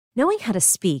Knowing how to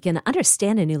speak and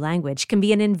understand a new language can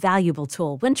be an invaluable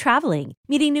tool when traveling,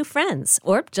 meeting new friends,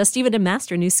 or just even to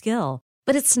master a new skill.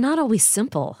 But it's not always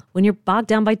simple when you're bogged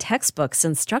down by textbooks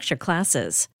and structured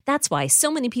classes. That's why so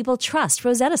many people trust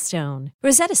Rosetta Stone.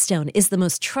 Rosetta Stone is the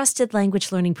most trusted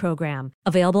language learning program,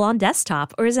 available on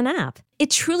desktop or as an app. It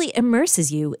truly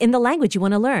immerses you in the language you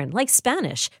want to learn, like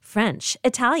Spanish, French,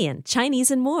 Italian,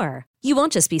 Chinese, and more. You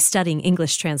won't just be studying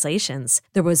English translations.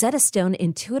 The Rosetta Stone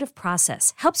intuitive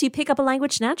process helps you pick up a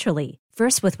language naturally,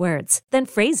 first with words, then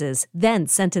phrases, then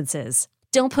sentences.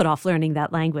 Don't put off learning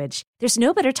that language. There's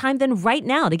no better time than right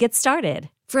now to get started.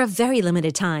 For a very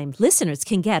limited time, listeners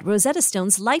can get Rosetta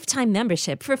Stone's lifetime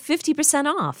membership for 50%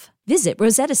 off. Visit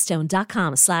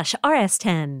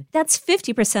rosettastone.com/rs10. That's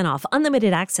 50% off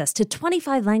unlimited access to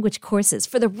 25 language courses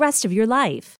for the rest of your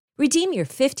life. Redeem your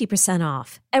 50%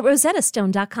 off at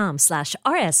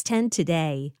rosettastone.com/rs10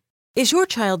 today. Is your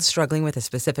child struggling with a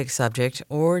specific subject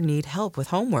or need help with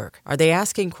homework? Are they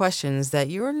asking questions that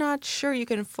you're not sure you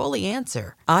can fully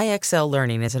answer? IXL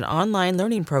Learning is an online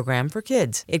learning program for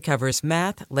kids. It covers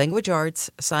math, language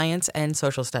arts, science, and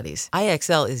social studies.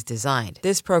 IXL is designed.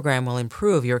 This program will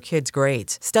improve your kids'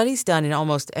 grades. Studies done in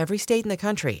almost every state in the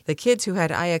country. The kids who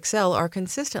had IXL are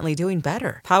consistently doing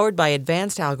better. Powered by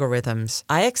advanced algorithms,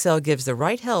 IXL gives the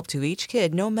right help to each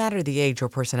kid no matter the age or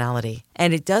personality.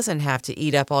 And it doesn't have to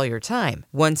eat up all your time.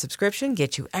 One subscription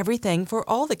gets you everything for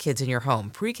all the kids in your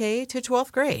home, pre-K to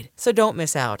 12th grade. So don't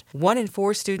miss out. 1 in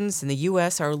 4 students in the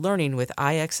U.S. are learning with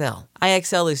IXL.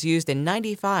 IXL is used in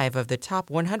 95 of the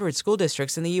top 100 school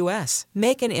districts in the U.S.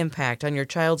 Make an impact on your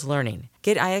child's learning.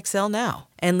 Get IXL now.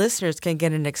 And listeners can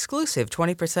get an exclusive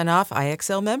 20% off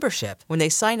IXL membership when they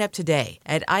sign up today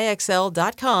at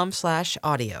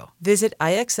IXL.com/audio. Visit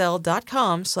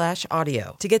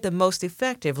IXL.com/audio to get the most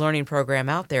effective learning program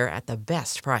out there at the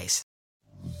best price.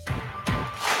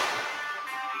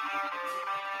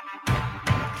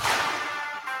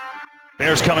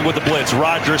 Bears coming with the blitz.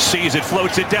 Rodgers sees it,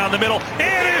 floats it down the middle.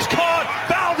 It is caught.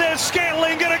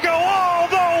 Valdez-Scantling going to go all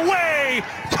the way.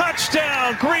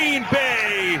 Touchdown, Green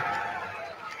Bay.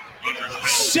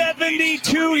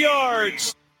 72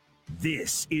 yards.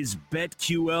 This is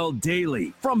BetQL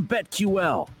Daily from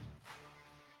BetQL.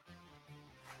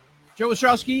 Joe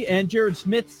Ostrowski and Jared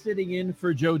Smith sitting in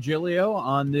for Joe Giglio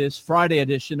on this Friday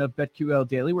edition of BetQL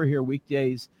Daily. We're here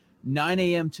weekdays, 9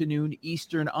 a.m. to noon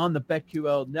Eastern on the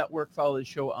BetQL Network. Follow the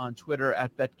show on Twitter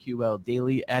at BetQL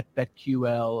Daily, at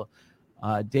BetQL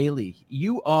Daily.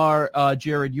 You are,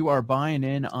 Jared, you are buying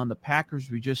in on the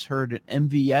Packers. We just heard an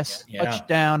MVS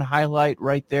touchdown highlight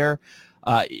right there.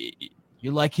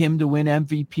 You like him to win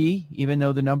MVP, even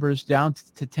though the number is down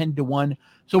to 10-1.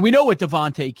 So we know what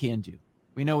Devontae can do.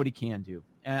 We know what he can do.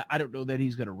 I don't know that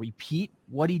he's going to repeat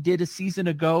what he did a season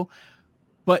ago,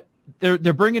 but they're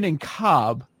bringing in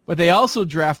Cobb, but they also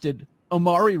drafted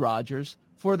Amari Rodgers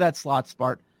for that slot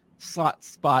spot.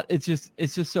 It's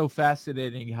just so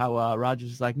fascinating how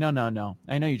Rodgers is like, no.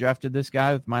 I know you drafted this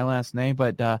guy with my last name,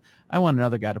 but I want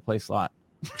another guy to play slot.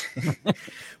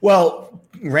 Well,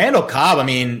 Randall Cobb, I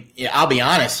mean, I'll be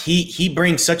honest, he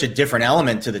brings such a different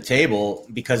element to the table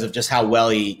because of just how well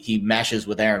he meshes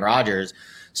with Aaron Rodgers.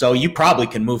 So you probably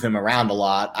can move him around a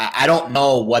lot. I don't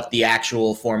know what the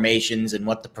actual formations and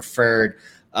what the preferred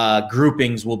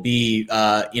groupings will be,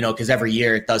 because every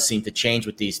year it does seem to change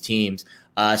with these teams.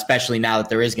 Especially now that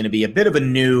there is going to be a bit of a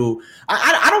new,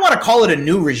 I don't want to call it a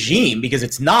new regime because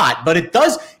it's not, but it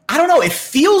does, I don't know, it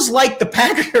feels like the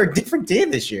Packers are a different team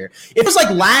this year. It was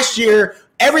like last year,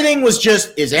 everything was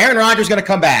just, is Aaron Rodgers going to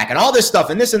come back and all this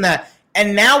stuff and this and that.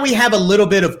 And now we have a little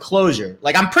bit of closure.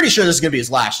 Like, I'm pretty sure this is going to be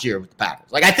his last year with the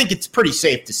Packers. Like, I think it's pretty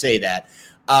safe to say that.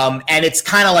 And it's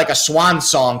kind of like a swan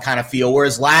song kind of feel,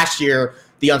 whereas last year,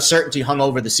 the uncertainty hung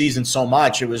over the season so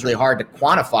much, it was really hard to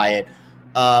quantify it.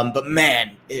 But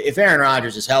man, if Aaron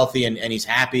Rodgers is healthy and he's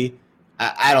happy,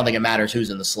 I don't think it matters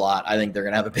who's in the slot. I think they're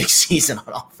going to have a big season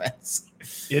on offense.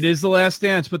 It is the last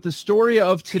dance, but the story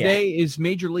of today is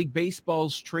Major League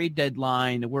Baseball's trade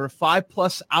deadline. We're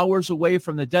 5+ hours away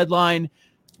from the deadline.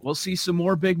 We'll see some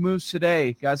more big moves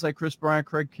today. Guys like Chris Bryant,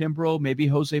 Craig Kimbrell, maybe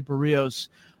Jose Barrios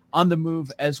on the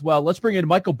move as well. Let's bring in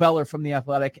Michael Beller from The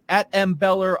Athletic, at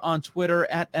MBeller on Twitter,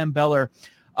 at MBeller.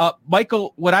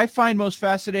 Michael, what I find most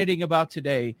fascinating about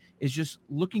today is just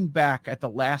looking back at the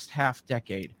last half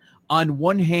decade. On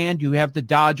one hand, you have the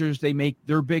Dodgers. They make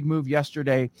their big move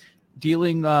yesterday,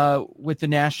 dealing with the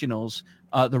Nationals,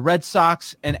 the Red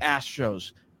Sox and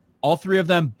Astros. All three of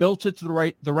them built it the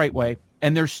right way,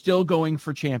 and they're still going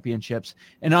for championships.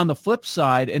 And on the flip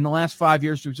side, in the last 5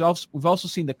 years, we've also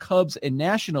seen the Cubs and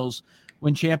Nationals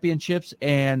win championships,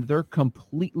 and they're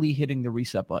completely hitting the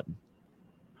reset button.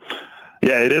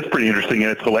 Yeah, it is pretty interesting,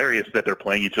 and it's hilarious that they're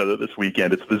playing each other this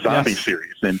weekend. It's the zombie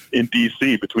series in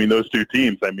D.C. between those two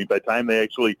teams. I mean, by the time they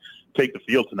actually take the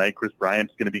field tonight, Chris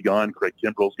Bryant's going to be gone. Craig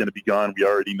Kimbrell's going to be gone. We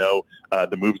already know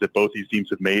the moves that both these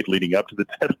teams have made leading up to the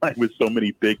deadline with so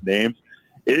many big names.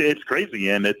 It's crazy,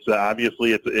 and it's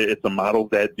obviously it's a model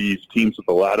that these teams with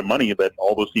a lot of money, that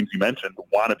all those teams you mentioned,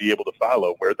 want to be able to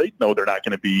follow, where they know they're not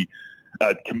going to be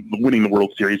winning the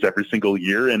World Series every single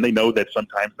year, and they know that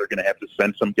sometimes they're going to have to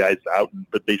send some guys out,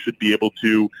 but they should be able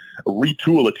to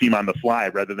retool a team on the fly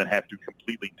rather than have to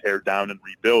completely tear down and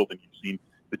rebuild. And you've seen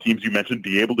the teams you mentioned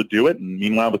be able to do it, and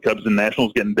meanwhile the Cubs and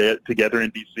Nationals getting together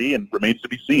in D.C., and remains to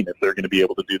be seen if they're going to be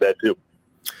able to do that too.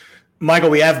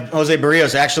 Michael, we have Jose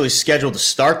Barrios actually scheduled to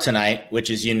start tonight, which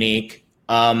is unique.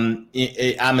 I'm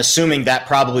assuming that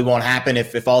probably won't happen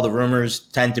if all the rumors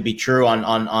tend to be true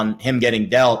on him getting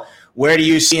dealt. Where do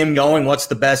you see him going? What's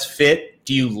the best fit?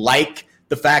 Do you like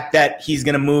the fact that he's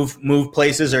going to move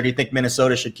places, or do you think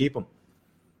Minnesota should keep him?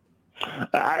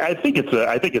 I think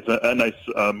it's a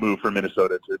nice move for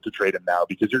Minnesota to trade him now,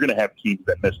 because you're going to have teams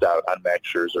that missed out on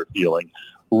Max Scherzer feeling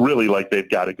really like they've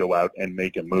got to go out and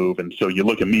make a move. And so you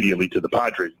look immediately to the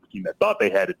Padres, the team that thought they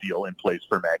had a deal in place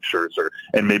for Max Scherzer,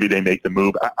 and maybe they make the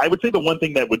move. I would say the one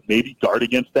thing that would maybe guard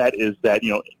against that is that,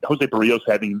 Jose Barrios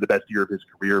having the best year of his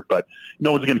career, but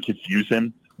no one's going to confuse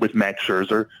him with Max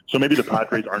Scherzer. So maybe the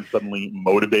Padres aren't suddenly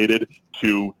motivated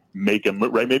to make a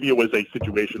move, right? Maybe it was a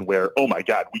situation where, oh my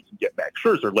God, we can get Max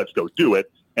Scherzer, let's go do it.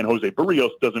 And Jose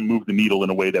Barrios doesn't move the needle in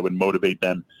a way that would motivate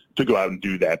them to go out and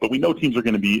do that. But we know teams are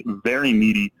going to be very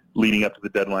needy leading up to the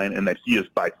deadline, and that he is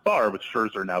by far, with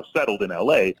Scherzer now settled in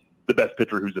L.A., the best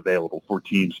pitcher who's available for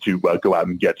teams to go out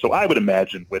and get. So I would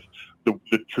imagine with the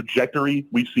trajectory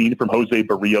we've seen from Jose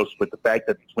Barrios, with the fact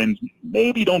that the Twins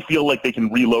maybe don't feel like they can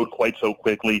reload quite so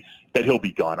quickly, that he'll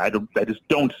be gone. I just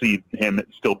don't see him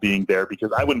still being there,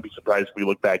 because I wouldn't be surprised if we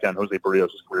look back on Jose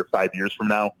Barrios' career 5 years from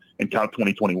now and count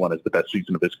 2021 as the best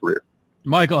season of his career.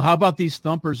 Michael, how about these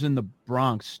thumpers in the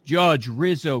Bronx? Judge,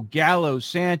 Rizzo, Gallo,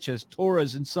 Sanchez,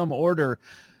 Torres, in some order.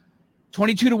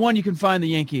 22-1, you can find the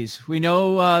Yankees. We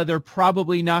know they're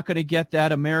probably not going to get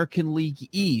that American League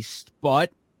East,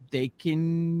 but they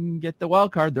can get the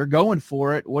wild card. They're going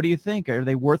for it. What do you think? Are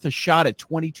they worth a shot at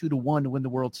 22-1 to win the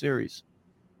World Series?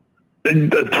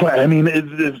 I mean,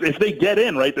 if they get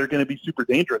in, right, they're going to be super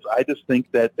dangerous. I just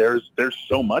think that there's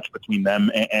so much between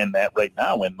them and that right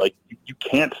now. And, like, you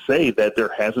can't say that there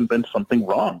hasn't been something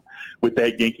wrong with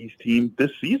that Yankees team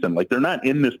this season. Like, they're not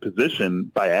in this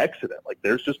position by accident. Like,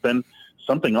 there's just been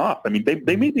something off. I mean,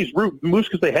 they made these moves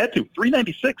because they had to.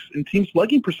 396 in team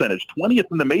slugging percentage, 20th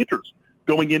in the majors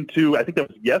going into, I think that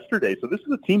was yesterday. So this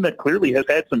is a team that clearly has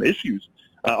had some issues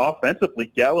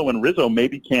offensively. Gallo and Rizzo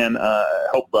maybe can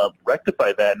help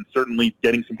rectify that, and certainly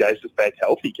getting some guys just back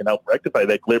healthy can help rectify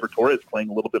that. Gleyber Torres playing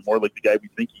a little bit more like the guy we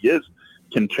think he is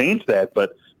can change that,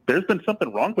 but there's been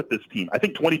something wrong with this team. I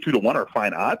think 22-1 are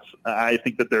fine odds. I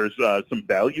think that there's some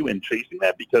value in chasing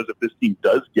that, because if this team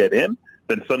does get in,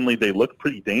 then suddenly they look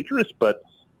pretty dangerous. But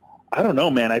I don't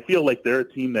know, man. I feel like they're a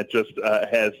team that just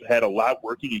has had a lot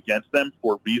working against them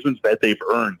for reasons that they've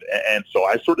earned. And so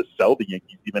I sort of sell the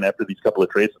Yankees even after these couple of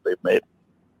trades that they've made.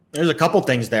 There's a couple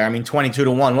things there. I mean,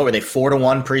 22-1. What were they,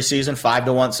 4-1 preseason,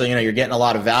 5-1? So, you're getting a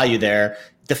lot of value there.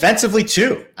 Defensively,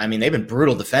 too. I mean, they've been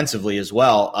brutal defensively as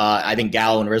well. I think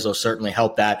Gallo and Rizzo certainly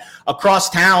helped that. Across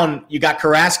town, you got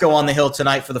Carrasco on the hill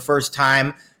tonight for the first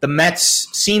time. The Mets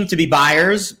seem to be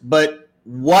buyers, but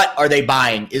what are they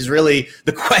buying is really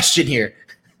the question here.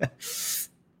 It's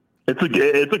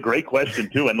a great question,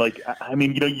 too. And, like, I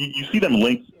mean, you see them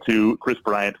linked to Chris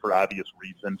Bryant for obvious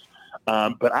reasons.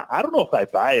 But I don't know if I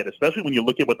buy it, especially when you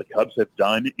look at what the Cubs have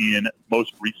done in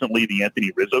most recently the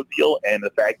Anthony Rizzo deal, and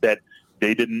the fact that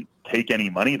they didn't take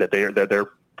any money, that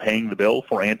they're paying the bill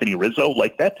for Anthony Rizzo.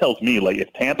 Like, that tells me, like,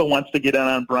 if Tampa wants to get in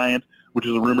on Bryant, which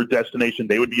is a rumored destination,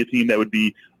 they would be a team that would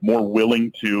be more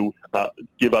willing to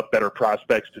give up better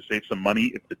prospects to save some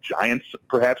money. If the Giants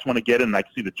perhaps want to get in, and I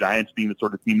can see the Giants being the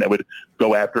sort of team that would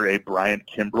go after a Bryant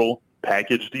Kimbrell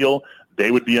package deal,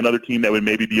 they would be another team that would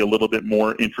maybe be a little bit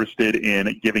more interested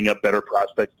in giving up better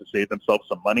prospects to save themselves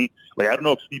some money. Like, I don't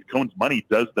know if Steve Cohen's money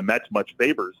does the Mets much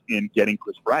favors in getting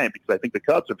Chris Bryant, because I think the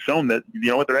Cubs have shown that,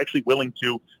 they're actually willing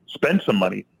to spend some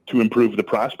money to improve the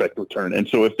prospect return. And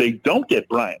so if they don't get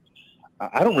Bryant,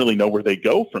 I don't really know where they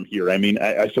go from here. I mean,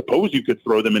 I suppose you could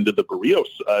throw them into the Barrios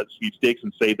sweepstakes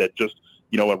and say that just,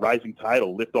 a rising tide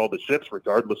will lift all the ships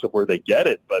regardless of where they get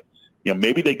it. But,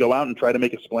 maybe they go out and try to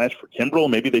make a splash for Kimbrell.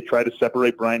 Maybe they try to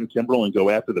separate Bryant and Kimbrell and go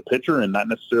after the pitcher and not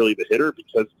necessarily the hitter,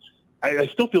 because I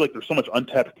still feel like there's so much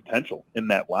untapped potential in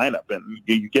that lineup. And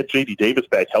you get J.D. Davis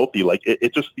back healthy. Like,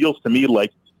 it just feels to me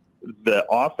like the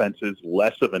offense is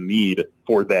less of a need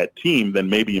for that team than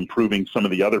maybe improving some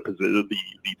of the other positions,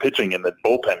 the pitching and the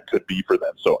bullpen could be for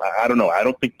them. So I don't know. I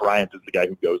don't think Bryant is the guy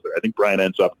who goes there. I think Bryant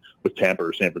ends up with Tampa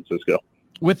or San Francisco.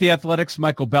 With the Athletics,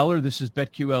 Michael Beller. This is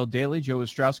BetQL Daily. Joe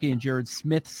Ostrowski and Jared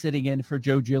Smith sitting in for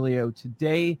Joe Giglio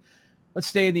today. Let's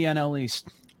stay in the NL East.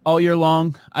 All year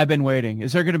long, I've been waiting.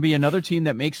 Is there going to be another team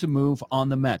that makes a move on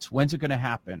the Mets? When's it going to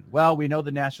happen? Well, we know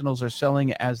the Nationals are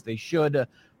selling as they should.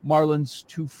 Marlins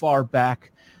too far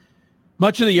back.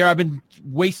 Much of the year, I've been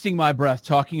wasting my breath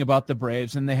talking about the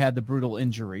Braves, and they had the brutal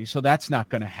injury, so that's not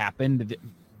going to happen.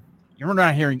 You're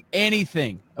not hearing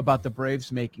anything about the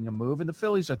Braves making a move, and the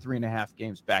Phillies are 3.5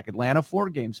 games back. Atlanta, 4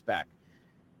 games back.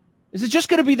 Is it just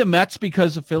going to be the Mets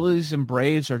because the Phillies and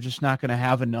Braves are just not going to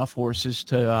have enough horses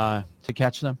to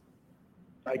catch them?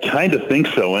 I kind of think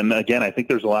so. And again, I think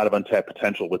there's a lot of untapped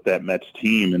potential with that Mets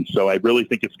team. And so I really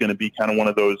think it's going to be kind of one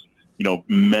of those,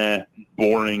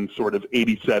 boring sort of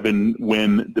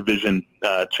 87-win division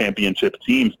championship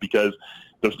teams because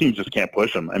those teams just can't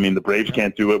push them. I mean, the Braves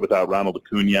can't do it without Ronald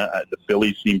Acuna. The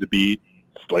Phillies seem to be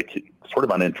sort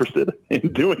of uninterested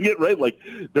in doing it, right? Like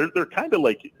they're kind of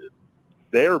like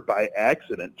there by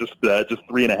accident, just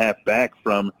 3.5 back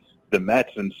from the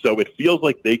Mets. And so it feels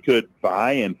like they could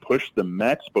buy and push the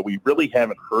Mets, but we really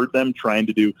haven't heard them trying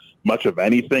to do much of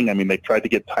anything. I mean, they tried to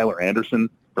get Tyler Anderson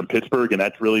from Pittsburgh, and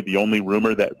that's really the only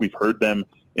rumor that we've heard them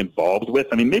involved with.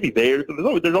 I mean, maybe there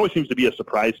always seems to be a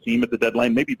surprise team at the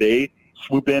deadline. Maybe they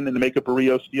swoop in and make a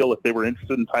Barrios deal. If they were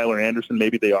interested in Tyler Anderson,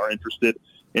 maybe they are interested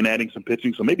in adding some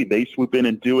pitching. So maybe they swoop in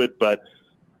and do it. But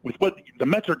with what the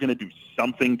Mets are going to do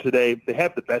something today, they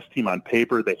have the best team on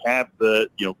paper. They have the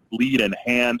lead in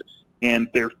hand, and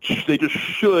they just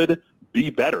should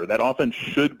be better. That offense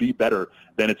should be better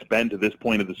than it's been to this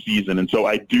point of the season. And so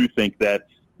I do think that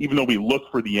even though we look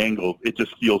for the angles, it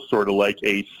just feels sort of like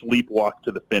a sleepwalk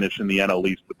to the finish in the NL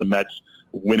East, with the Mets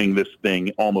winning this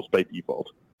thing almost by default.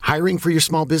 Hiring for your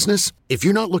small business? If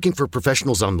you're not looking for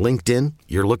professionals on LinkedIn,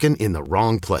 you're looking in the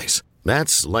wrong place.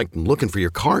 That's like looking for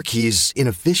your car keys in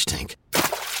a fish tank.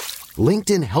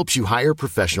 LinkedIn helps you hire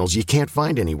professionals you can't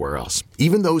find anywhere else,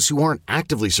 even those who aren't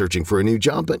actively searching for a new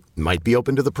job but might be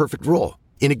open to the perfect role.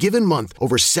 In a given month,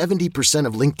 over 70%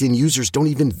 of LinkedIn users don't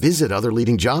even visit other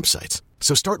leading job sites.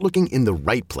 So start looking in the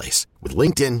right place. With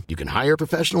LinkedIn, you can hire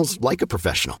professionals like a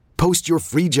professional. Post your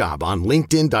free job on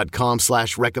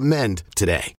linkedin.com/recommend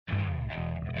today.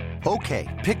 Okay,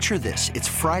 picture this. It's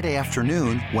Friday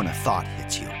afternoon when a thought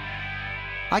hits you.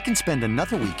 I can spend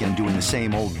another weekend doing the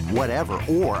same old whatever,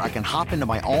 or I can hop into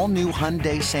my all-new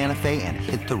Hyundai Santa Fe and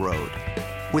hit the road.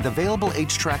 With available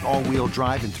H-Track all-wheel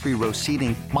drive and 3-row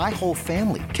seating, my whole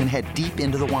family can head deep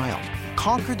into the wild.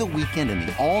 Conquer the weekend in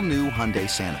the all-new Hyundai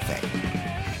Santa Fe.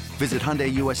 Visit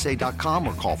HyundaiUSA.com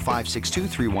or call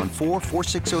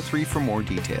 562-314-4603 for more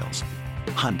details.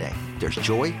 Hyundai, there's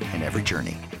joy in every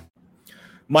journey.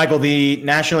 Michael, the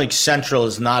National League Central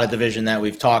is not a division that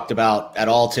we've talked about at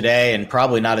all today, and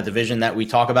probably not a division that we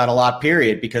talk about a lot,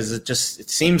 period, because it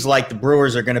seems like the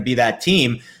Brewers are going to be that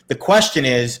team. The question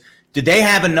is, do they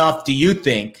have enough, do you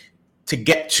think, to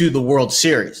get to the World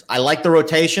Series? I like the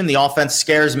rotation. The offense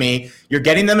scares me. You're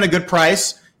getting them at a good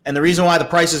price, and the reason why the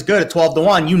price is good at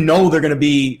 12-1, they're going to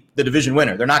be the division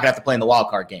winner. They're not going to have to play in the wild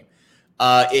card game.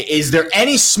 Is there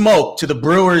any smoke to the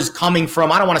Brewers coming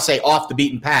from, I don't want to say off the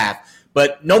beaten path,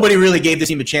 but nobody really gave this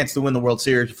team a chance to win the World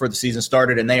Series before the season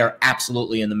started, and they are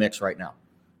absolutely in the mix right now.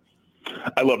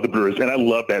 I love the Brewers, and I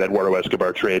love that Eduardo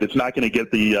Escobar trade. It's not going to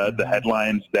get the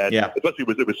headlines that, especially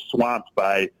it was swamped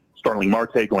by Starling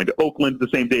Marte going to Oakland the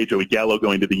same day, Joey Gallo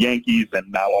going to the Yankees, and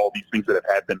now all these things that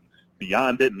have happened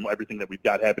beyond it and everything that we've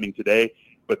got happening today.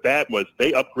 But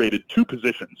they upgraded 2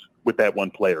 positions with that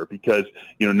one player because,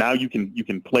 now you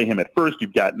can play him at first.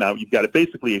 You've got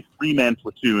basically a 3-man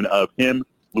platoon of him,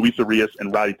 Luis Arias,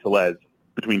 and Rowdy Tellez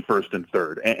between first and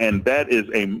third. And that is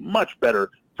a much better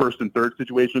first and third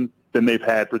situation than they've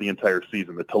had for the entire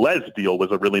season. The Tellez deal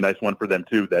was a really nice one for them,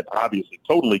 too, that obviously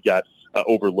totally got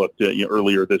overlooked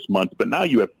earlier this month. But now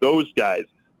you have those guys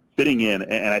fitting in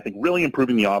and I think really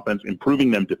improving the offense, improving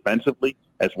them defensively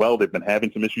as well. They've been having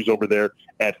some issues over there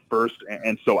at first.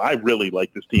 And so I really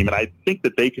like this team. And I think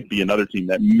that they could be another team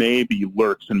that maybe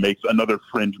lurks and makes another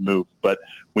fringe move. But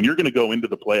when you're going to go into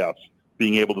the playoffs,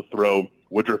 being able to throw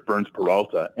Woodruff, Burns,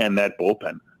 Peralta, and that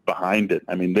bullpen behind it,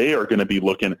 I mean, they are going to be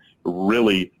looking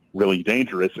really, really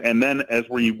dangerous. And then, as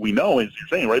we know, as you're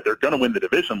saying, right, they're going to win the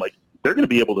division. Like, they're going to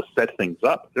be able to set things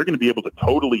up. They're going to be able to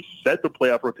totally set the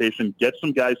playoff rotation, get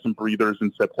some guys some breathers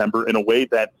in September in a way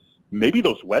that maybe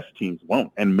those West teams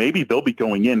won't. And maybe they'll be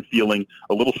going in feeling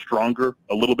a little stronger,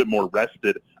 a little bit more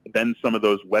rested than some of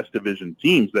those West Division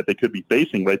teams that they could be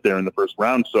facing right there in the first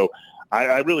round. So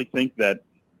I really think that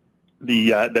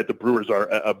that the Brewers are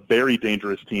a very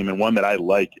dangerous team, and one that I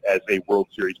like as a World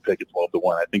Series pick at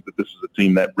 12-1. I think that this is a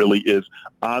team that really is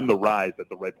on the rise at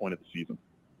the right point of the season.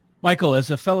 Michael,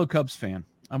 as a fellow Cubs fan,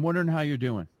 I'm wondering how you're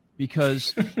doing,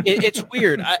 because it's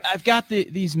weird. I've got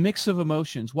these mix of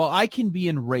emotions. Well, I can be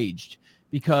enraged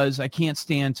because I can't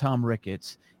stand Tom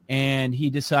Ricketts, and he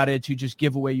decided to just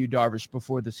give away Yu Darvish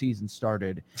before the season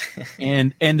started.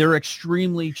 and they're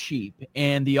extremely cheap,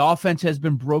 and the offense has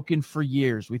been broken for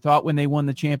years. We thought when they won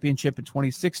the championship in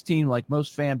 2016, like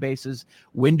most fan bases,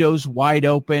 windows wide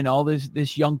open, all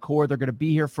this young core, they're going to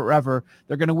be here forever.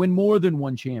 They're going to win more than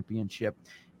one championship.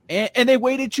 And they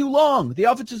waited too long. The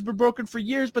offense has been broken for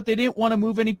years, but they didn't want to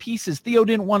move any pieces. Theo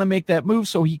didn't want to make that move,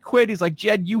 so he quit. He's like,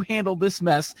 Jed, you handle this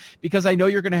mess because I know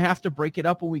you're going to have to break it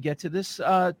up when we get to this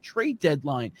trade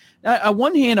deadline. Now, on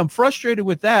one hand, I'm frustrated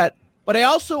with that, but I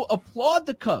also applaud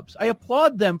the Cubs. I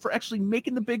applaud them for actually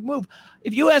making the big move.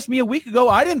 If you asked me a week ago,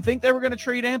 I didn't think they were going to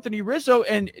trade Anthony Rizzo,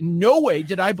 and no way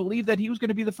did I believe that he was going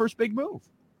to be the first big move.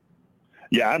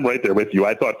 Yeah, I'm right there with you.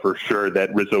 I thought for sure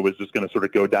that Rizzo was just going to sort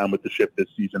of go down with the ship this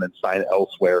season and sign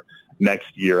elsewhere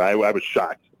next year. I was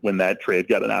shocked when that trade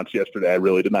got announced yesterday. I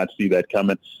really did not see that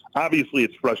coming. Obviously,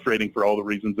 it's frustrating for all the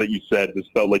reasons that you said. This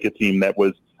felt like a team that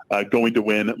was going to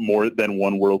win more than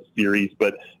one World Series.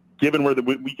 But given where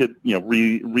we could,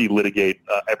 relitigate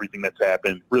everything that's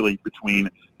happened really between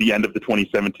the end of the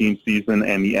 2017 season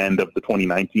and the end of the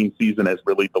 2019 season as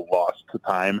really the lost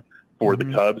time for the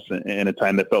Cubs in a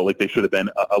time that felt like they should have been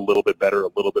a little bit better, a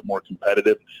little bit more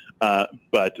competitive.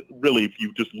 But really, if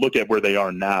you just look at where they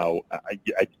are now, I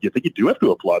think you do have to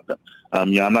applaud them.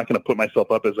 I'm not going to put myself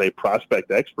up as a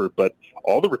prospect expert, but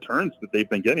all the returns that they've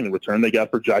been getting, the return they got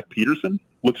for Jock Peterson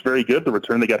looks very good. The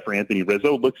return they got for Anthony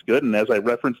Rizzo looks good. And as I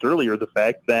referenced earlier, the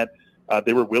fact that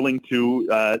they were willing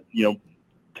to,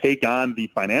 take on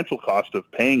the financial cost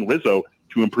of paying Rizzo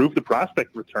to improve the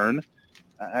prospect return,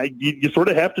 you sort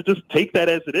of have to just take that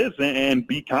as it is and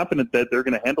be confident that they're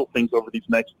going to handle things over these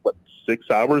next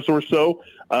 6 hours or so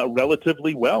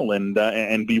relatively well, and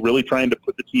be really trying to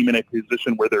put the team in a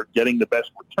position where they're getting the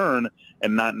best return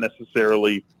and not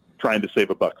necessarily trying to save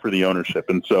a buck for the ownership.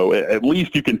 And so at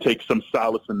least you can take some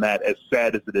solace in that, as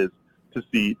sad as it is to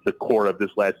see the core of this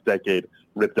last decade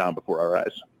ripped down before our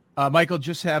eyes. Michael,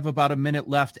 just have about a minute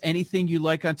left. Anything you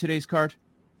like on today's card?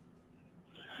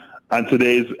 On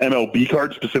today's MLB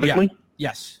card specifically? Yeah.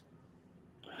 Yes.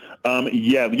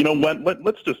 You know what?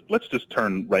 Let's just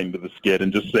turn right into the skid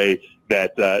and just say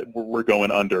that we're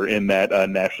going under in that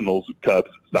Nationals Cubs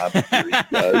series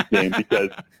game,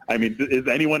 because I mean, is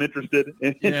anyone interested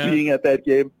in being at that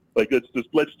game? Like, let's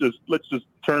just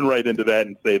turn right into that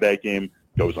and say that game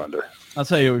goes under. I'll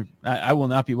tell you, I will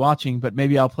not be watching, but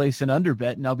maybe I'll place an under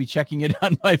bet and I'll be checking it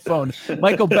on my phone.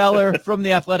 Michael Beller from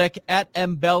The Athletic, at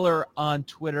MBeller on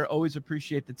Twitter. Always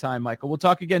appreciate the time, Michael. We'll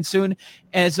talk again soon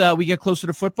as we get closer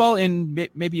to football, and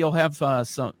maybe you'll have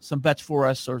some bets for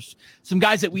us or some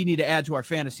guys that we need to add to our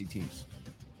fantasy teams.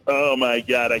 Oh, my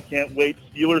God. I can't wait.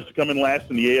 Steelers to come in last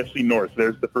in the AFC North.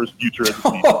 There's the first future of the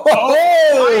season.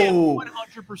 I am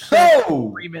 100%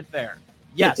 agreement there.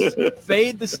 Yes,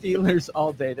 fade the Steelers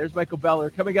all day. There's Michael Beller.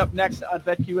 Coming up next on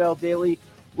BetQL Daily,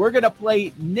 we're going to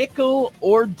play Nickel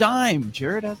or Dime.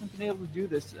 Jared hasn't been able to do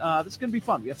this. This is going to be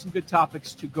fun. We have some good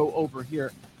topics to go over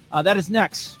here. That is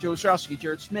next. Joe Ostrowski,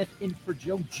 Jared Smith in for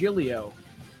Joe Giglio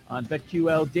on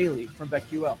BetQL Daily from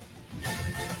BetQL.